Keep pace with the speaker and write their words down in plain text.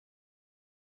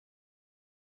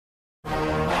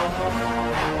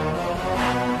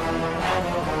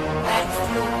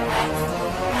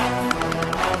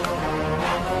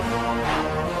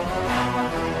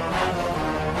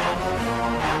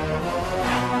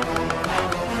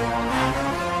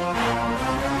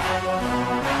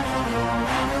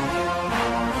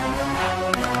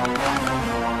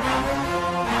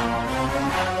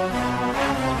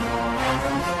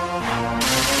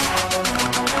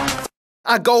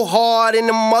I go hard in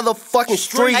the motherfucking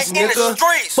streets, nigga.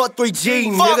 Fuck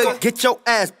 3G, nigga. Get your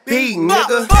ass beat,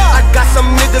 nigga. I got some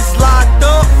niggas locked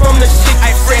up from the shit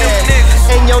you said,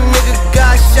 and your nigga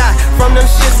got shot from them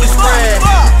shits we spread.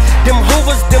 Them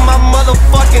Hoovers, them my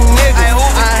motherfucking niggas.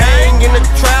 I hang in the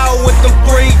trial with them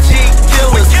 3G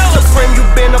killers. Supreme, you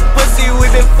been a pussy, we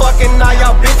been fucking all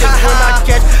y'all bitches. When I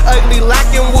catch ugly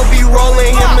lacking, we'll be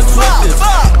rolling him in switches.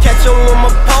 Catch him with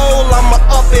my pole, I'ma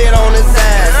up it on his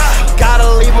ass.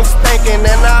 Gotta leave him stinking,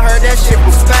 and I heard that shit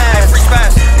from Spaz.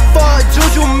 Fuck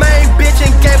Juju main bitch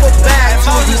and gave her back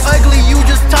to you. Ugly, you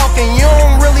just talking, you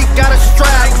don't really got a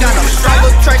strap. I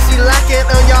look Tracy lacking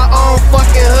on your own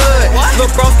fucking hood. Lil'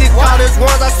 broski called his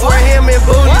ones, I swear him and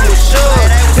Booty you should.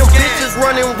 Them bitches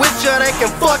running with you, they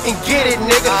can fucking get it,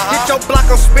 nigga. Hit your block,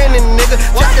 I'm spinning, nigga.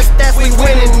 Check the stats, we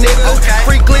winning, nigga.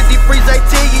 Free Glizzy, free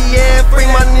Zaytigi, yeah, free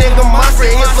my nigga Monster.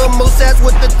 His little moose ass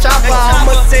with the chopper,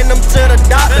 I'ma send him to the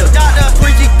doctor.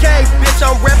 3GK, bitch,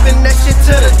 I'm reppin' that shit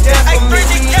to the death for me.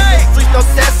 Streets no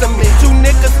sesame, two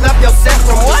niggas left your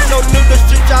sesame. No new to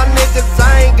street, y'all niggas,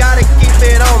 I ain't gotta keep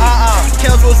it on me.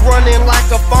 Kels was running like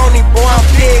a phony, boy, I'm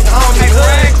big homie.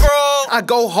 I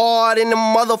go hard in the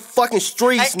motherfucking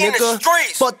streets, nigga.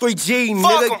 Fuck 3G,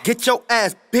 nigga. Get your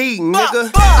ass beat,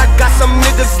 nigga. I got some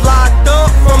niggas locked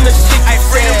up from the shit you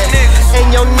said,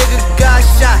 and your nigga got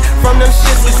shot from them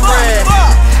shits we spread.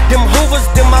 Them Hoovers,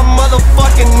 them my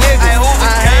motherfucking niggas.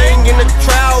 I hang in the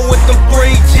trial with them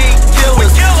 3G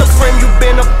killers. Supreme, you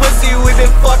been a pussy, we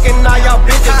been fucking all y'all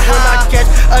bitches. When I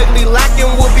catch ugly lacking,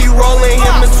 we'll be rolling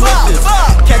him in switches.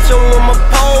 Catch him with my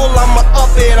pole, I'ma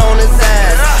up it on his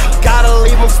ass. Gotta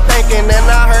leave him stinking, and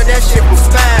I heard that shit from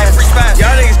Spaz.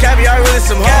 Y'all niggas cappy, y'all really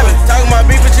some hoes. Talking about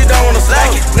beef, but you don't wanna slack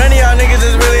it. None of y'all niggas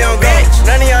is really on go.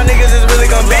 None of y'all niggas is really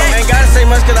gon' blow. Ain't gotta say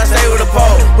much cause I stay with a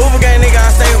pole. Hoover gang nigga, I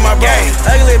stay with my bro.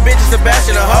 Ugly bitch is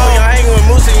Sebastian a hoe. Y'all hanging with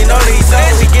Moose and you know that he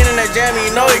sold. He get in that jam and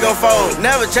you know he gon' fold.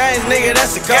 Never change, nigga,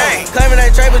 that's the code. Claiming they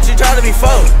trade, but you try to be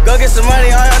foe. Go get some money,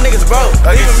 all y'all niggas broke.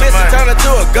 Leave him missing, turn him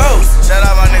to a ghost. Shout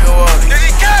out my nigga Wally.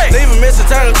 Leave him missing,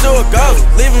 turn him to a ghost.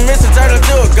 Leave him missing, turn him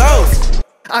to a ghost.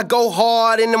 I go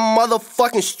hard in the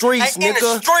motherfucking streets,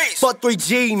 nigga. Fuck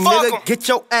 3G, nigga.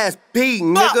 Get your ass beat,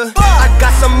 nigga. I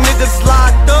got some niggas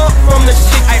locked up from the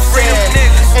shit you said,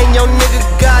 and your nigga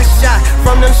got shot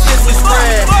from them shits we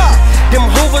spread. Them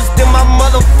Hoovers, them my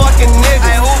motherfucking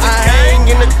niggas. I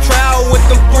hang in the trial with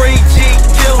them 3G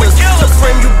killers.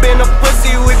 Supreme, you been a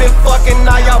pussy, we been fucking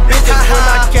all y'all bitches. When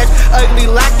I catch ugly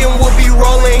lacking, we'll be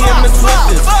rolling him in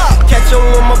switches. Catch him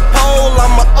with my pole,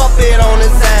 I'ma up it on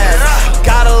his ass.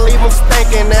 Gotta leave him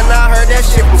stinking, and I heard that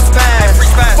shit from Spaz.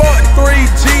 Fuck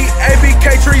 3G,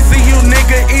 ABK, 3Z, you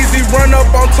nigga, easy run up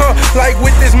on top. Like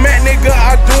with this Matt nigga,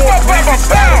 I do him easy,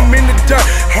 slide him in the dirt.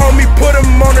 Homie, put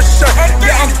him on the shirt.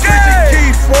 Yeah, I'm 3G,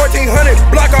 1400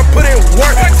 block, I put in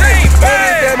work.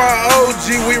 Better than my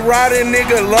OG, we riding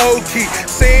nigga low key.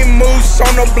 Seen Moose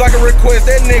on the block and request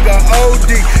that nigga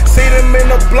OD. See them in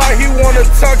the block, he wanna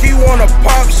talk, he wanna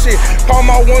pop shit. Call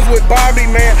my ones with Bobby,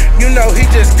 man, you know he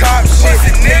just cop shit.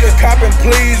 Nigga copping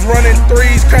please, running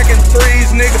threes, cracking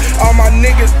threes, nigga. All my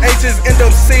niggas H's and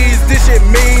them C's, this shit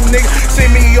mean, nigga.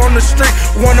 See me on the street,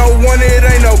 101, it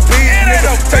ain't no beef,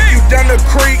 nigga. Take you down the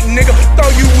creek, nigga, throw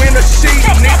you in a sheet,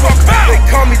 nigga. They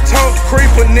call me Tongue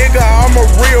Creeper, nigga, I'm a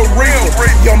real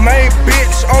reaper. Your main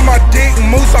bitch on my dick,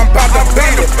 Moose, I'm about to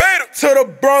beat her. To the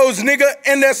bros, nigga,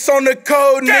 and that's on the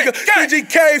code, nigga.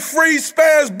 3GK, free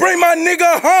Spaz, bring my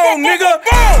nigga home, nigga.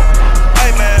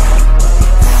 Hey man,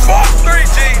 fuck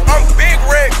 3G, I'm Big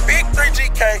Red, big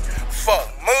 3GK.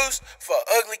 Fuck Moose, for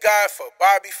Ugly Guy, for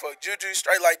Bobby, for Juju,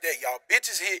 straight like that. Y'all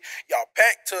bitches hit, y'all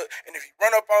packed to, and if you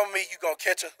run up on me, you gon'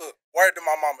 catch a hook. Word to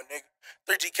my mama, nigga.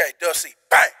 3GK, Dusty,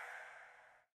 bang.